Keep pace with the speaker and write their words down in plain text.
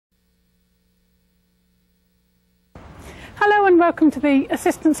Hello and welcome to the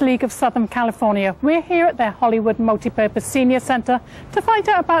Assistance League of Southern California. We're here at their Hollywood Multipurpose Senior Center to find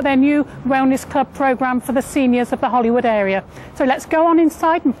out about their new Wellness Club program for the seniors of the Hollywood area. So let's go on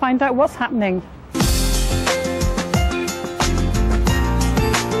inside and find out what's happening.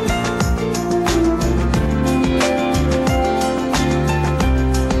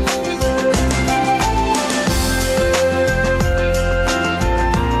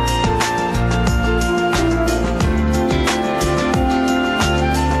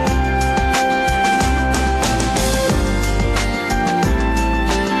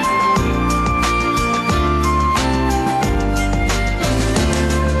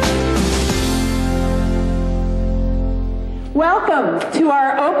 Welcome to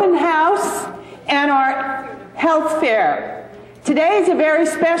our open house and our health fair. Today is a very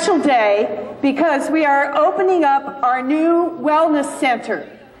special day because we are opening up our new wellness center,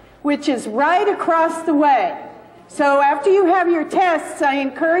 which is right across the way. So after you have your tests, I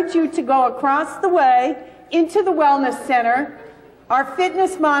encourage you to go across the way into the wellness center. Our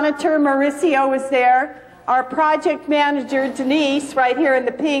fitness monitor, Mauricio, is there. Our project manager, Denise, right here in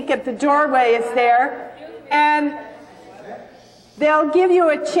the pink at the doorway, is there. And they'll give you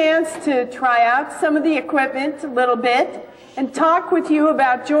a chance to try out some of the equipment a little bit and talk with you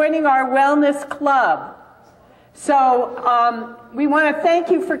about joining our wellness club. So we want to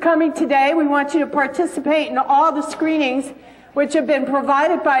thank you for coming today. We want you to participate in all the screenings which have been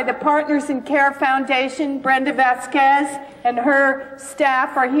provided by the Partners in Care Foundation. Brenda Vasquez and her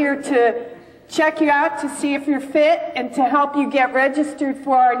staff are here to check you out to see if you're fit and to help you get registered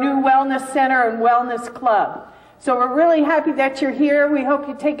for our new wellness center and wellness club. So we're really happy that you're here. We hope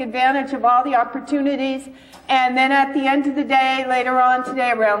you take advantage of all the opportunities. And then at the end of the day, later on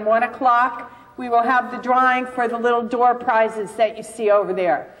today, around 1 o'clock, we will have the drawing for the little door prizes that you see over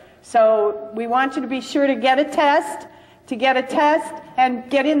there. So we want you to be sure to get a test, and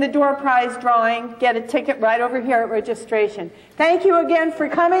get in the door prize drawing, get a ticket right over here at registration. Thank you again for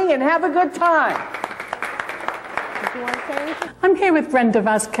coming and have a good time. I'm here with Brenda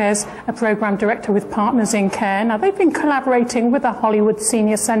Vasquez, a program director with Partners in Care. Now, they've been collaborating with the Hollywood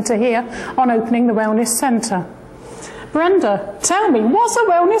Senior Center here on opening the Wellness Center. Brenda, tell me, what's a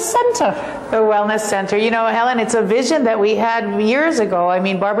wellness center? The Wellness Center. You know, Helen, it's a vision that we had years ago. I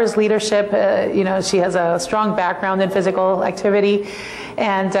mean, Barbara's leadership, you know, she has a strong background in physical activity.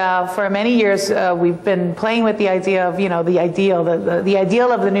 And for many years, we've been playing with the idea of, you know, the ideal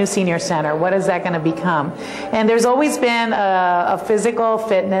of the new senior center. What is that going to become? And there's always been a physical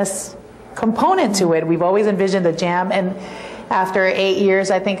fitness component to it. We've always envisioned the gym. And after 8 years,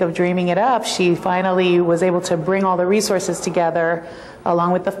 I think, of dreaming it up, she finally was able to bring all the resources together,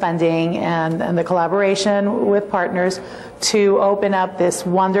 along with the funding and the collaboration with partners, to open up this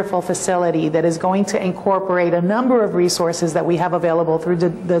wonderful facility that is going to incorporate a number of resources that we have available through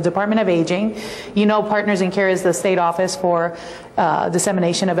the Department of Aging. You know, Partners in Care is the state office for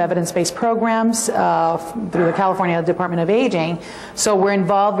dissemination of evidence-based programs through the California Department of Aging. So we're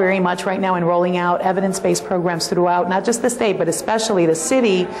involved very much right now in rolling out evidence-based programs throughout, not just the state, but especially the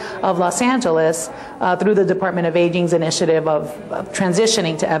city of Los Angeles through the Department of Aging's initiative of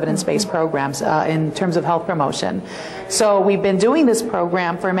transitioning to evidence-based programs in terms of health promotion. So we've been doing this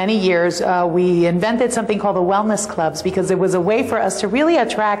program for many years. We invented something called the Wellness Clubs because it was a way for us to really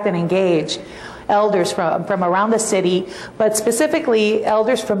attract and engage elders from around the city, but specifically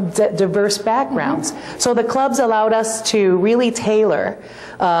elders from diverse backgrounds. So the clubs allowed us to really tailor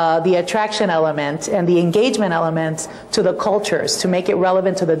the attraction element and the engagement element to the cultures, to make it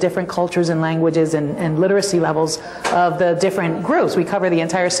relevant to the different cultures and languages and literacy levels of the different groups. We cover the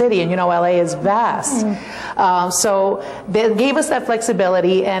entire city, and you know, LA is vast. So they gave us that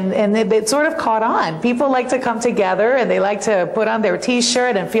flexibility, and it sort of caught on. People like to come together, and they like to put on their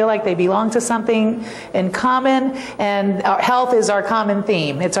t-shirt and feel like they belong to something in common, and our health is our common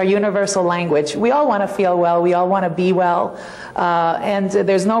theme. It's our universal language. We all want to feel well. We all want to be well. And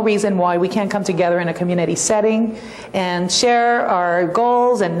there's no reason why we can't come together in a community setting and share our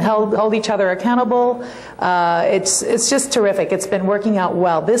goals and hold each other accountable. It's just terrific. It's been working out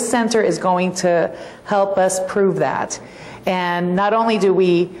well. This center is going to help us prove that. And not only do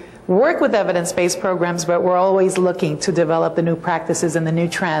we work with evidence-based programs, but we're always looking to develop the new practices and the new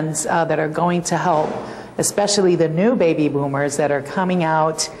trends that are going to help, especially the new baby boomers that are coming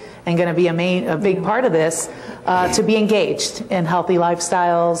out and going to be a big part of this, to be engaged in healthy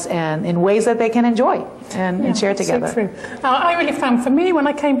lifestyles and in ways that they can enjoy and share together. So true. I really found, for me, when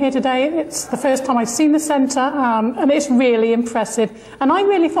I came here today, it's the first time I've seen the centre, and it's really impressive. And I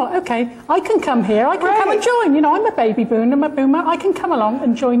really thought, okay, I can come here, I can come and join. You know, I'm a baby boomer, I can come along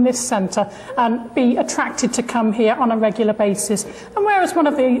and join this centre and be attracted to come here on a regular basis. And whereas one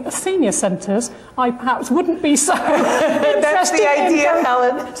of the senior centres, I perhaps wouldn't be so interested. That's the idea,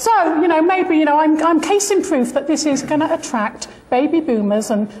 Helen. So, you know, maybe, you know, I'm case in proof that this is going to attract baby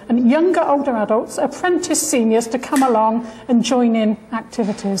boomers and younger, older adults, apprentice seniors to come along and join in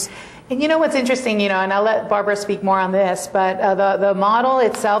activities. And you know what's interesting, you know, and I'll let Barbara speak more on this, but the model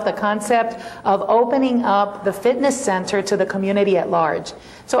itself, the concept of opening up the fitness center to the community at large.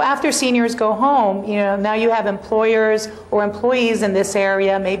 So after seniors go home, you know, now you have employers or employees in this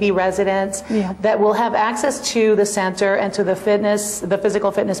area, maybe residents, that will have access to the center and to the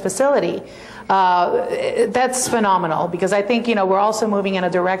physical fitness facility. That's phenomenal, because I think, you know, we're also moving in a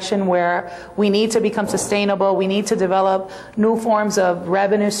direction where we need to become sustainable. We need to develop new forms of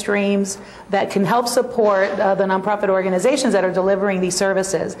revenue streams that can help support the nonprofit organizations that are delivering these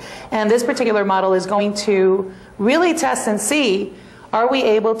services. And this particular model is going to really test and see, are we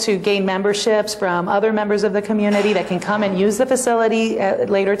able to gain memberships from other members of the community that can come and use the facility at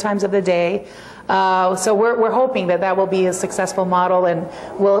later times of the day? So we're hoping that that will be a successful model and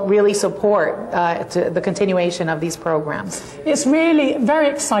will really support the continuation of these programs. It's really very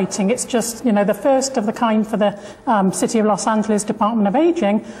exciting. It's just, you know, the first of the kind for the City of Los Angeles Department of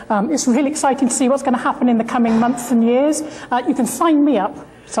Aging. It's really exciting to see what's going to happen in the coming months and years. You can sign me up.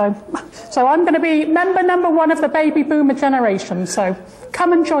 So I'm going to be member number 1 of the baby boomer generation. So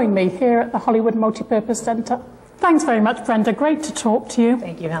come and join me here at the Hollywood Multipurpose Centre. Thanks very much, Brenda. Great to talk to you.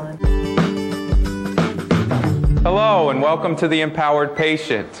 Thank you, Helen. Hello, and welcome to The Empowered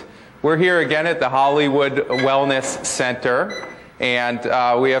Patient. We're here again at the Hollywood Wellness Center, and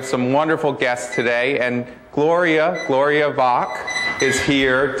we have some wonderful guests today. And Gloria Vach is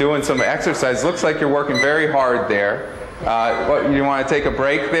here doing some exercise. Looks like you're working very hard there. You want to take a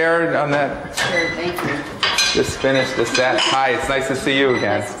break there on that? Sure, thank you. Just finished the set. Hi, it's nice to see you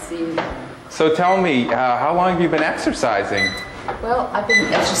again. Nice to see you. So tell me, how long have you been exercising? Well, I've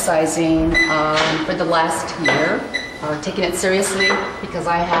been exercising for the last year, taking it seriously because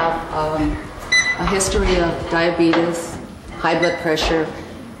I have a history of diabetes, high blood pressure,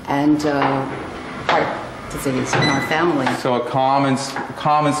 and heart disease in our family. So a common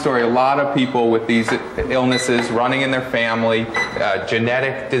story. A lot of people with these illnesses running in their family,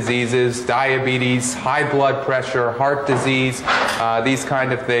 genetic diseases, diabetes, high blood pressure, heart disease, these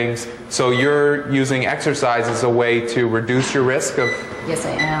kind of things. So you're using exercise as a way to reduce your risk of... Yes,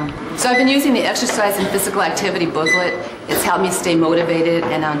 I am. So I've been using the exercise and physical activity booklet. It's helped me stay motivated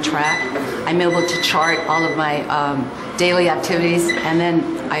and on track. I'm able to chart all of my daily activities, and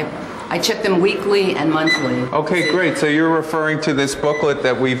then I check them weekly and monthly. Okay, great. So you're referring to this booklet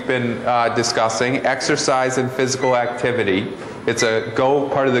that we've been discussing, Exercise and Physical Activity. It's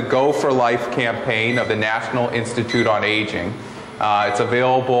part of the Go for Life campaign of the National Institute on Aging. It's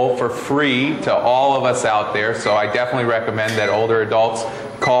available for free to all of us out there, so I definitely recommend that older adults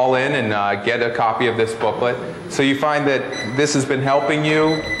call in and get a copy of this booklet. So you find that this has been helping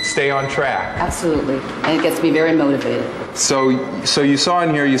you stay on track. Absolutely, and it gets me very motivated. So you saw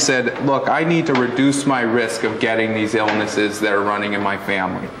in here, you said, look, I need to reduce my risk of getting these illnesses that are running in my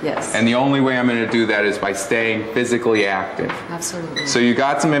family. Yes. And the only way I'm going to do that is by staying physically active. Absolutely. So you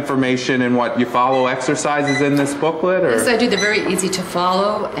got some information in what you follow exercises in this booklet? Or? Yes, I do. They're very easy to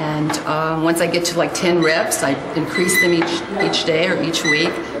follow, and once I get to like 10 reps, I increase them each day or each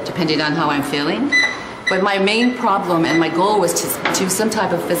week, depending on how I'm feeling. But my main problem and my goal was to do some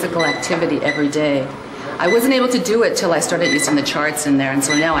type of physical activity every day. I wasn't able to do it till I started using the charts in there, and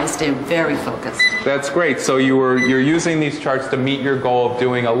so now I stay very focused. That's great. So you're using these charts to meet your goal of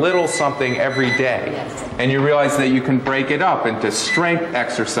doing a little something every day. Yes. And you realize that you can break it up into strength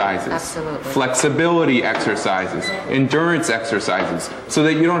exercises, Absolutely. flexibility exercises, endurance exercises, so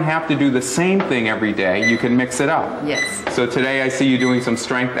that you don't have to do the same thing every day. You can mix it up. Yes. So today I see you doing some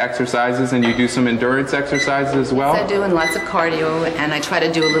strength exercises, and you do some endurance exercises as well? Yes, I do, and lots of cardio, and I try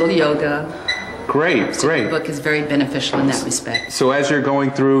to do a little yoga. Great, great. The book is very beneficial in that respect. So as you're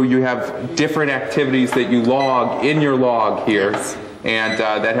going through, you have different activities that you log in your log here, Yes. and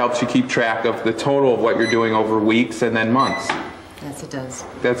that helps you keep track of the total of what you're doing over weeks and then months. Yes, it does.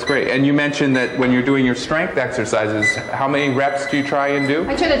 That's great. And you mentioned that when you're doing your strength exercises, how many reps do you try and do?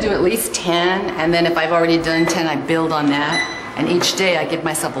 I try to do at least 10, and then if I've already done 10, I build on that. And each day I give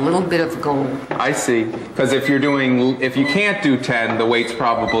myself a little bit of goal. I see. Because if you can't do 10, the weight's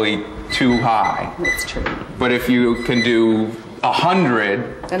probably too high. That's true. But if you can do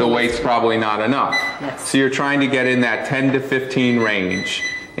 100, the weight's probably not enough. Yes. So you're trying to get in that 10 to 15 range,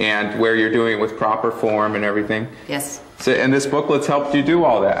 and where you're doing it with proper form and everything. Yes. So, and this booklet's helped you do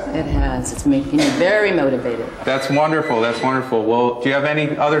all that. It has. It's making me very motivated. That's wonderful. That's wonderful. Well, do you have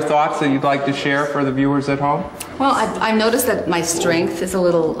any other thoughts that you'd like to share for the viewers at home? Well, I've noticed that my strength is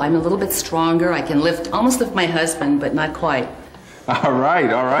I'm a little bit stronger. I can almost lift my husband, but not quite. All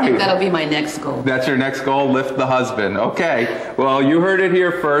right, all right. I think that'll be my next goal. That's your next goal, lift the husband. Okay, well, you heard it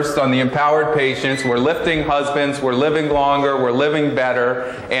here first on The Empowered Patients. We're lifting husbands, we're living longer, we're living better,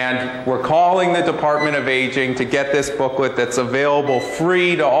 and we're calling the Department of Aging to get this booklet that's available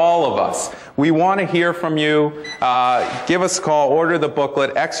free to all of us. We want to hear from you. Give us a call, order the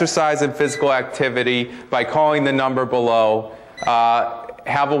booklet, Exercise and Physical Activity, by calling the number below.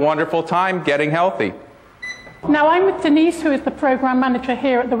 Have a wonderful time getting healthy. Now I'm with Denise, who is the Program Manager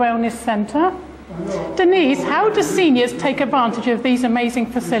here at the Wellness Centre. Denise, how do seniors take advantage of these amazing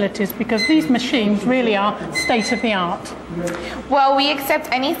facilities? Because these machines really are state-of-the-art. Well, we accept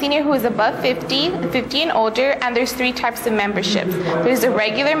any senior who is above 50 and older, and there's 3 types of memberships. There's a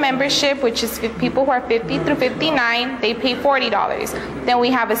regular membership, which is people who are 50 through 59, they pay $40. Then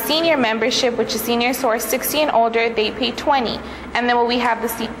we have a senior membership, which is seniors who are 60 and older, they pay $20. And then we have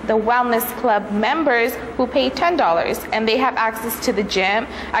the Wellness Club members who pay $10, and they have access to the gym,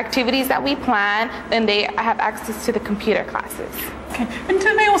 activities that we plan, and they have access to the computer classes. Okay. And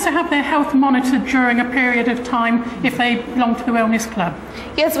do they also have their health monitored during a period of time if they belong to the Wellness Club?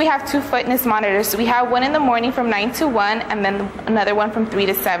 Yes, we have 2 fitness monitors. We have one in the morning from 9 to 1, and then another one from 3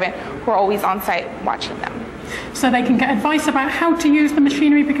 to 7, who are always on site watching them. So they can get advice about how to use the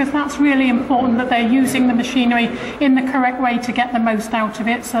machinery, because that's really important that they're using the machinery in the correct way to get the most out of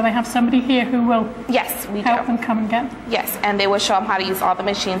it. So they have somebody here who will help them come and get. Yes, and they will show them how to use all the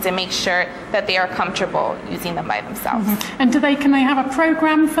machines and make sure that they are comfortable using them by themselves. Mm-hmm. And can they have a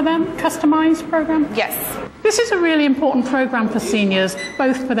program for them, customized program? Yes. This is a really important program for seniors,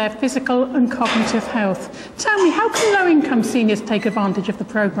 both for their physical and cognitive health. Tell me, how can low-income seniors take advantage of the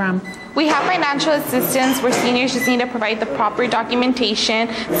program? We have financial assistance where seniors just need to provide the proper documentation,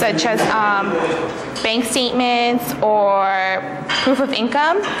 such as bank statements or proof of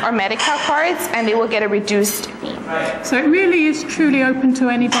income or Medi-Cal cards, and they will get a reduced fee. So it really is truly open to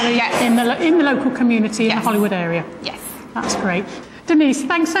anybody in the local community in the Hollywood area? Yes. That's great. Denise,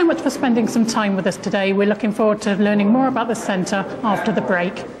 thanks so much for spending some time with us today. We're looking forward to learning more about the centre after the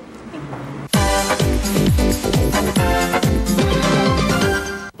break.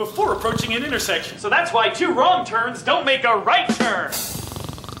 Before approaching an intersection, so that's why 2 wrong turns don't make a right turn.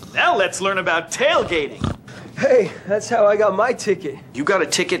 Now let's learn about tailgating. Hey, that's how I got my ticket. You got a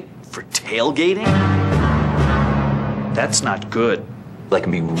ticket for tailgating? That's not good. That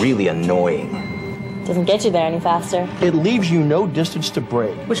can be really annoying. Doesn't get you there any faster. It leaves you no distance to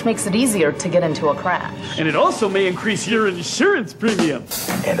brake. Which makes it easier to get into a crash. And it also may increase your insurance premium.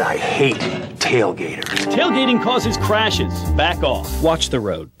 And I hate tailgaters. Tailgating causes crashes. Back off. Watch the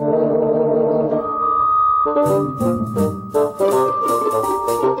road.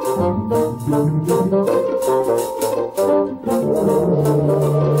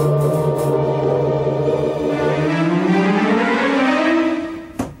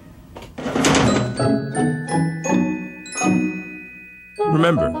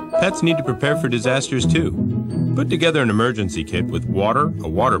 Remember, pets need to prepare for disasters too. Put together an emergency kit with water, a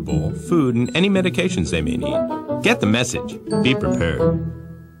water bowl, food, and any medications they may need. Get the message. Be prepared.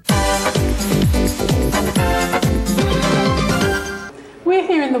 We're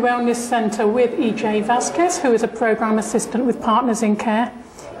here in the Wellness Centre with EJ Vasquez, who is a Programme Assistant with Partners in Care.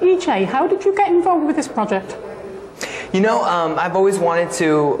 EJ, how did you get involved with this project? You know, I've always wanted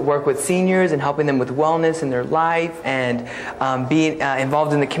to work with seniors and helping them with wellness in their life and being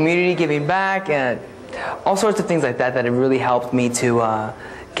involved in the community, giving back, and all sorts of things like that that have really helped me to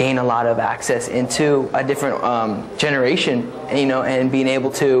gain a lot of access into a different generation, you know, and being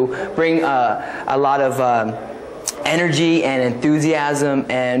able to bring a lot of energy and enthusiasm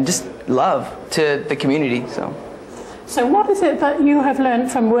and just love to the community. So what is it that you have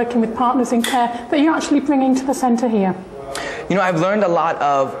learned from working with Partners in Care that you're actually bringing to the centre here? You know, I've learned a lot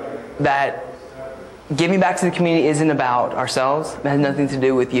of that giving back to the community isn't about ourselves. It has nothing to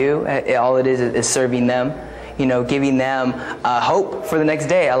do with you. All it is serving them, you know, giving them hope for the next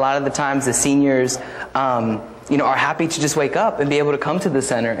day. A lot of the times the seniors, are happy to just wake up and be able to come to the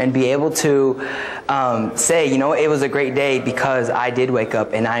center and be able to say, it was a great day because I did wake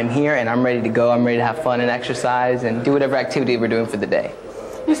up and I'm here and I'm ready to go. I'm ready to have fun and exercise and do whatever activity we're doing for the day.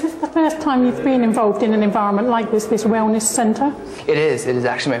 Is this the first time you've been involved in an environment like this wellness centre? It is. It is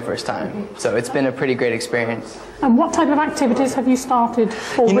actually my first time. So it's been a pretty great experience. And what type of activities have you started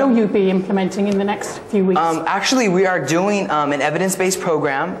or will you be implementing in the next few weeks? Actually, we are doing an evidence-based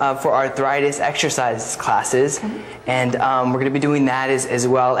program for arthritis exercise classes. And we're going to be doing that as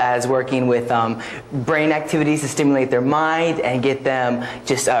well as working with brain activities to stimulate their mind and get them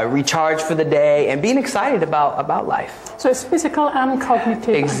just recharged for the day and being excited about life. So it's physical and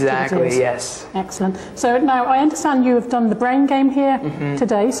cognitive Exactly, activities. Yes. Excellent. So now I understand you have done the brain game here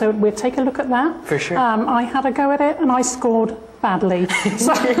today, so we'll take a look at that. For sure. I had a go at it and I scored badly.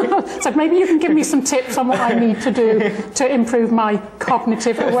 So maybe you can give me some tips on what I need to do to improve my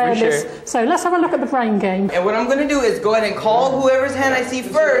cognitive awareness. Sure. So let's have a look at the brain game. And what I'm going to do is go ahead and call whoever's hand I see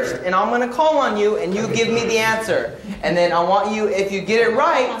first, and I'm going to call on you, and you give me the answer. And then I want you, if you get it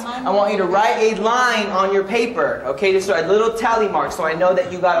right, I want you to write a line on your paper, okay, just a little tally mark so I know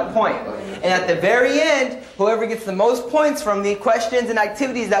that you got a point. And at the very end, whoever gets the most points from the questions and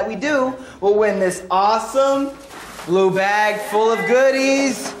activities that we do will win this awesome blue bag full of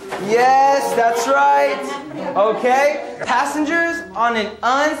goodies. Yes, that's right. Okay. Passengers on an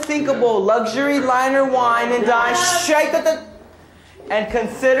unthinkable luxury liner wine and dine shake and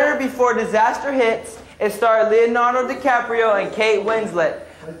consider before disaster hits. It starred Leonardo DiCaprio and Kate Winslet.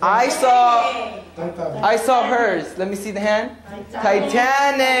 I saw hers. Let me see the hand.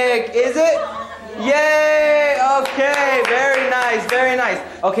 Titanic. Is it? Yay! Okay, very nice, very nice.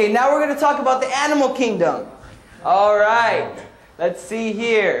 Okay, now we're going to talk about the animal kingdom. All right, let's see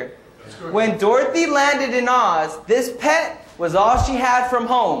here. When Dorothy landed in Oz, this pet was all she had from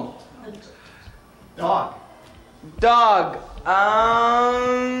home. Dog. Dog.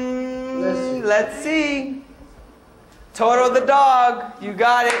 Let's see. Toto the dog. You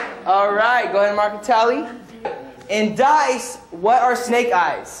got it. All right, go ahead and mark a tally. In dice, what are snake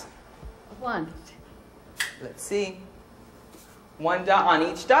eyes? 1. Let's see. 1 dot on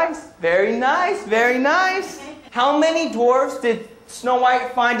each dice. Very nice, very nice. How many dwarfs did Snow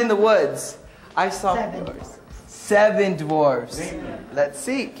White find in the woods? I saw 7. dwarfs. 7 dwarfs. Let's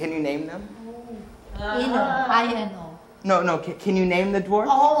see. Can you name them? I know. No. Can you name the dwarfs?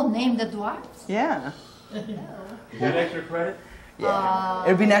 Oh, name the dwarfs? Yeah. You get extra credit? Yeah.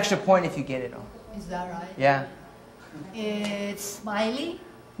 It'll be an extra point if you get it all. Is that right? Yeah. It's Smiley?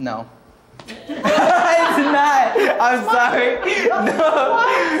 No. It's not. I'm sorry.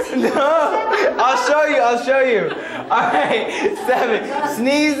 No. I'll show you. All right. 7.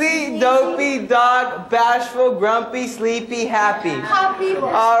 Sneezy, dopey, dog, bashful, grumpy, sleepy, happy. Happy.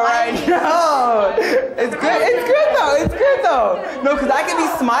 All right. No. It's good. It's good though. No, because I could be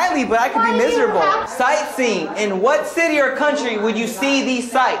smiley, but I could be miserable. Sightseeing. In what city or country would you see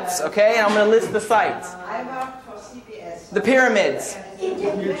these sites? Okay, and I'm gonna list the sites. The pyramids.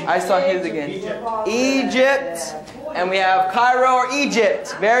 I saw his again. Egypt. And we have Cairo or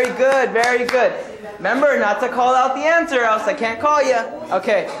Egypt. Very good, very good. Remember not to call out the answer, else I can't call you.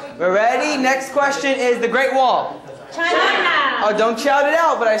 Okay, we're ready. Next question is the Great Wall. China. Oh, don't shout it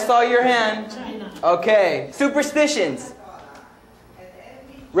out, but I saw your hand. China. Okay, superstitions.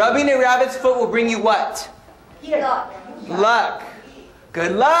 Rubbing a rabbit's foot will bring you what? Luck. Luck.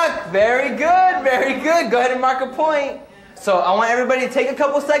 Good luck. Very good, very good. Go ahead and mark a point. So I want everybody to take a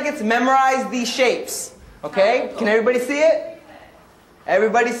couple seconds to memorize these shapes. Okay? Can everybody see it?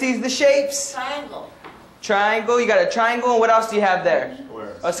 Everybody sees the shapes? Triangle. Triangle. You got a triangle. And what else do you have there?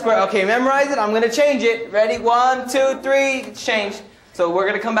 Square. A square. Okay, memorize it. I'm going to change it. Ready? 1, 2, 3. It's changed. So we're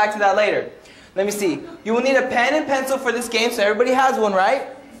going to come back to that later. Let me see. You will need a pen and pencil for this game, so everybody has one, right?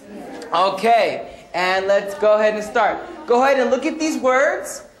 Okay. And let's go ahead and start. Go ahead and look at these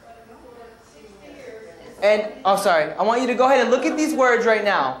words. And, oh, sorry. I want you to go ahead and look at these words right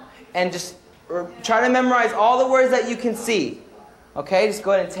now. And just try to memorize all the words that you can see. Okay, just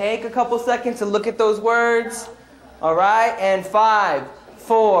go ahead and take a couple seconds to look at those words. All right, and 5,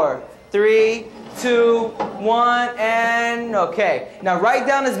 4, 3, 2, 1, and okay. Now write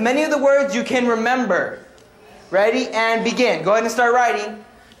down as many of the words you can remember. Ready, and begin. Go ahead and start writing.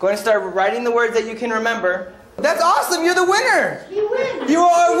 Go ahead and start writing the words that you can remember. That's awesome, you're the winner. You win. You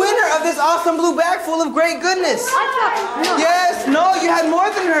are a winner of this awesome blue bag full of great goodness. Yes, no, you had more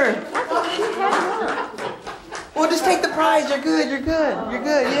than her. Well, just take the prize. You're good, you're good, you're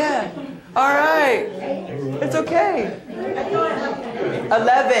good, yeah. All right. It's okay.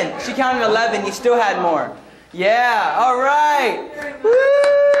 11. She counted 11. You still had more. Yeah, all right. Woo!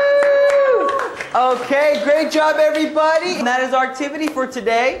 Okay, great job, everybody. And that is our activity for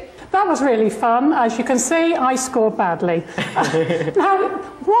today. That was really fun. As you can see, I scored badly. Now,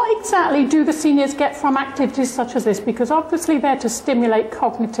 what exactly do the seniors get from activities such as this? Because obviously they're to stimulate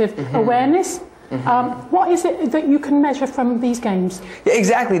cognitive awareness. What is it that you can measure from these games? Yeah,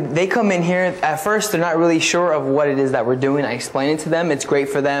 exactly. They come in here, at first they're not really sure of what it is that we're doing. I explain it to them. It's great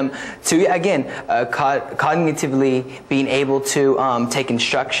for them to, again, cognitively being able to take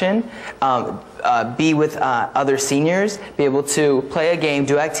instruction, be with other seniors, be able to play a game,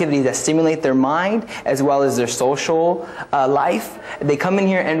 do activities that stimulate their mind as well as their social life. They come in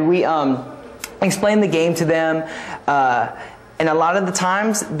here and we explain the game to them. And a lot of the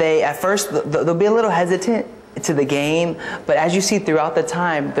times, at first, they'll be a little hesitant to the game, but as you see throughout the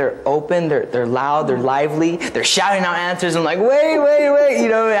time, they're open, they're loud, they're lively, they're shouting out answers. I'm like, wait, you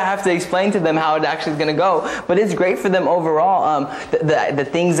know, I have to explain to them how it actually is going to go. But it's great for them overall. The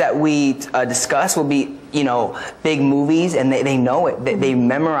things that we discuss will be, you know, big movies, and they know it, they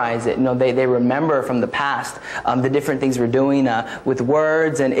memorize it, you know, they remember from the past the different things we're doing with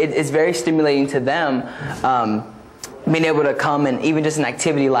words, and it's very stimulating to them. Being able to come and even just an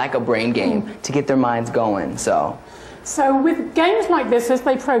activity like a brain game to get their minds going. So with games like this, as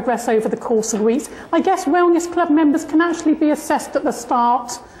they progress over the course of weeks, I guess Wellness Club members can actually be assessed at the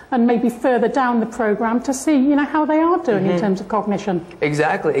start and maybe further down the program to see, you know, how they are doing in terms of cognition.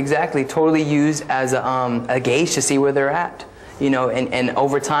 Exactly. Totally used as a gauge to see where they're at. You know, and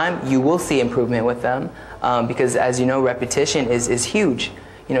over time, you will see improvement with them because, as you know, repetition is huge,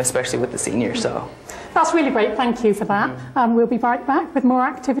 you know, especially with the seniors. So. That's really great, thank you for that. We'll be right back with more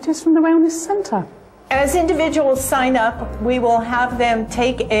activities from the Wellness Centre. As individuals sign up, we will have them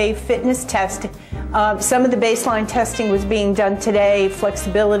take a fitness test. Some of the baseline testing was being done today,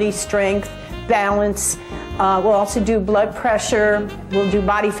 flexibility, strength, balance. We'll also do blood pressure, we'll do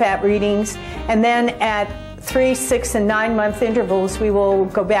body fat readings, and then at 3, 6, and 9-month intervals, we will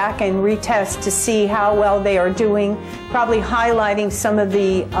go back and retest to see how well they are doing, probably highlighting some of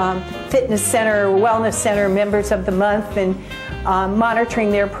the fitness center, wellness center members of the month and monitoring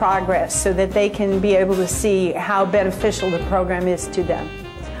their progress so that they can be able to see how beneficial the program is to them.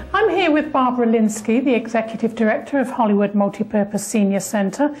 I'm here with Barbara Linsky, the Executive Director of Hollywood Multipurpose Senior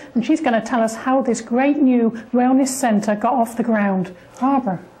Centre, and she's going to tell us how this great new Wellness Centre got off the ground.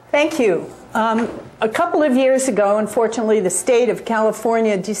 Barbara. Thank you. A couple of years ago, unfortunately, the state of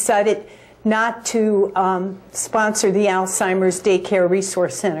California decided not to sponsor the Alzheimer's daycare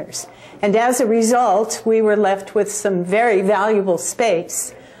resource centers. And as a result, we were left with some very valuable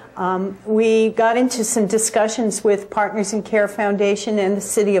space. We got into some discussions with Partners in Care Foundation and the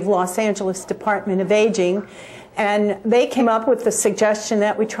City of Los Angeles Department of Aging, and they came up with the suggestion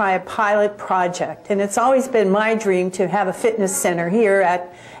that we try a pilot project. And it's always been my dream to have a fitness center here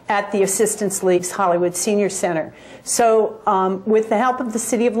at the Assistance League's Hollywood Senior Center. So with the help of the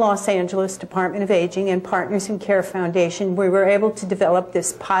City of Los Angeles Department of Aging and Partners in Care Foundation, we were able to develop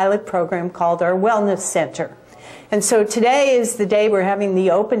this pilot program called our Wellness Center. And so today is the day we're having the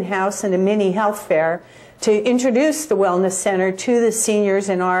open house and a mini health fair to introduce the Wellness Center to the seniors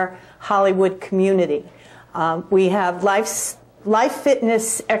in our Hollywood community. We have life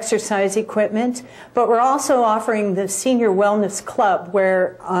fitness exercise equipment, but we're also offering the Senior Wellness Club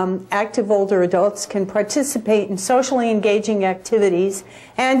where active older adults can participate in socially engaging activities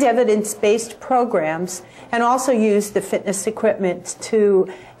and evidence-based programs and also use the fitness equipment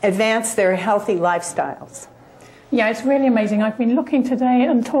to advance their healthy lifestyles. Yeah, it's really amazing. I've been looking today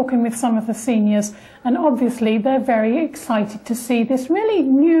and talking with some of the seniors, and obviously they're very excited to see this really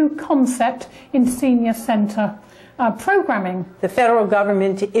new concept in senior centre programming. The federal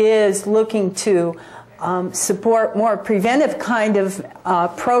government is looking to support more preventive kind of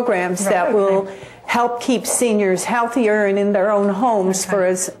programs that will help keep seniors healthier and in their own homes for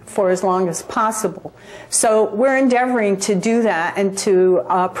as long as possible. So we're endeavoring to do that and to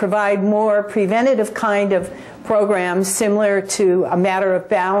provide more preventative kind of programs similar to A Matter of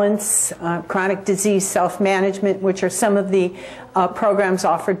Balance, chronic disease self-management, which are some of the programs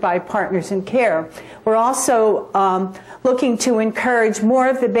offered by Partners in Care. We're also looking to encourage more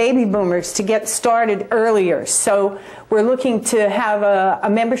of the baby boomers to get started earlier. So we're looking to have a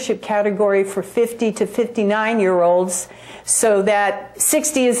membership category for 50 to 59-year-olds so that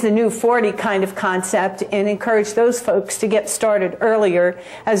 60 is the new 40 kind of concept, and encourage those folks to get started earlier,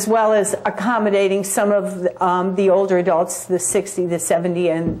 as well as accommodating some of the older adults, the 60, the 70,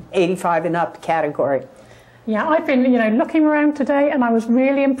 and 85 and up category. Yeah, I've been, looking around today, and I was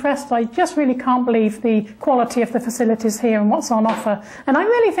really impressed. I just really can't believe the quality of the facilities here and what's on offer. And I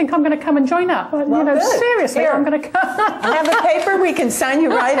really think I'm going to come and join up. Well, seriously, Here. I'm going to come. I have a paper. We can sign you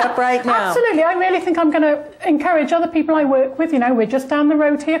right up right now. Absolutely. I really think I'm going to encourage other people I work with. We're just down the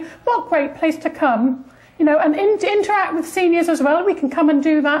road here. What great place to come. And interact with seniors as well. We can come and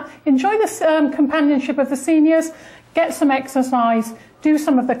do that. Enjoy the companionship of the seniors. Get some exercise. Do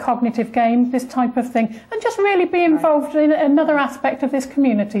some of the cognitive games, this type of thing, and just really be involved in another aspect of this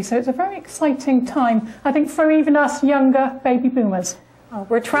community. So it's a very exciting time, I think, for even us younger baby boomers.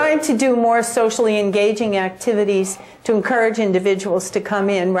 We're trying to do more socially engaging activities to encourage individuals to come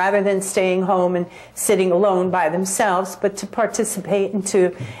in rather than staying home and sitting alone by themselves, but to participate and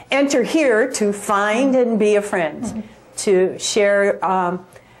to enter here to find and be a friend, to share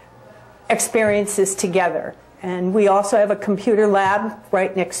experiences together. And we also have a computer lab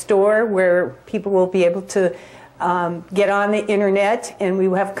right next door where people will be able to get on the internet, and we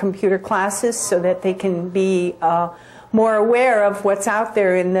have computer classes so that they can be more aware of what's out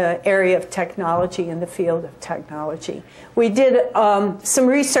there in the area of technology, in the field of technology. We did some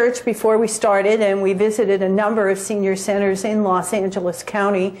research before we started, and we visited a number of senior centers in Los Angeles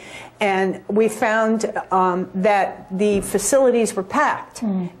County, and we found that the facilities were packed.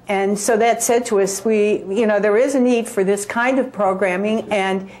 And so that said to us, there is a need for this kind of programming,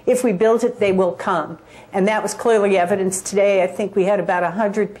 and if we build it, they will come. And that was clearly evidenced today. I think we had about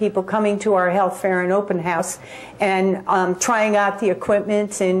 100 people coming to our health fair and open house and trying out the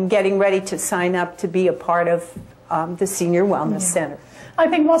equipment and getting ready to sign up to be a part of the Senior Wellness Center. I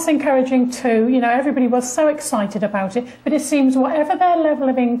think what's encouraging too, everybody was so excited about it, but it seems whatever their level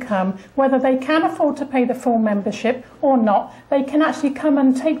of income, whether they can afford to pay the full membership or not, they can actually come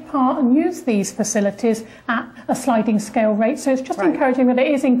and take part and use these facilities at a sliding scale rate. So it's just encouraging that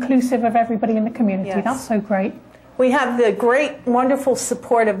it is inclusive of everybody in the community. Yes. That's so great. We have the great, wonderful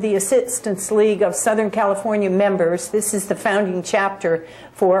support of the Assistance League of Southern California members. This is the founding chapter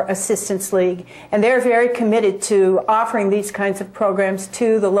for Assistance League, and they're very committed to offering these kinds of programs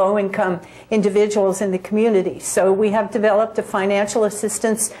to the low-income individuals in the community. So we have developed a financial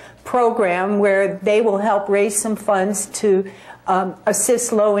assistance program where they will help raise some funds to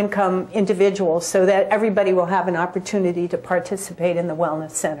assist low-income individuals so that everybody will have an opportunity to participate in the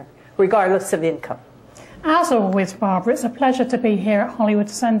Wellness Center, regardless of income. As always, Barbara, it's a pleasure to be here at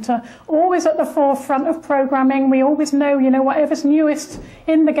Hollywood Centre, always at the forefront of programming. We always know, whatever's newest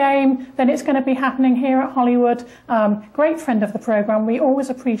in the game, then it's going to be happening here at Hollywood. Great friend of the programme. We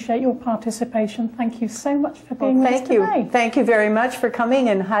always appreciate your participation. Thank you so much for being with us today. Thank you very much for coming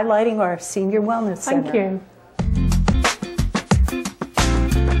and highlighting our Senior Wellness Center. Thank you.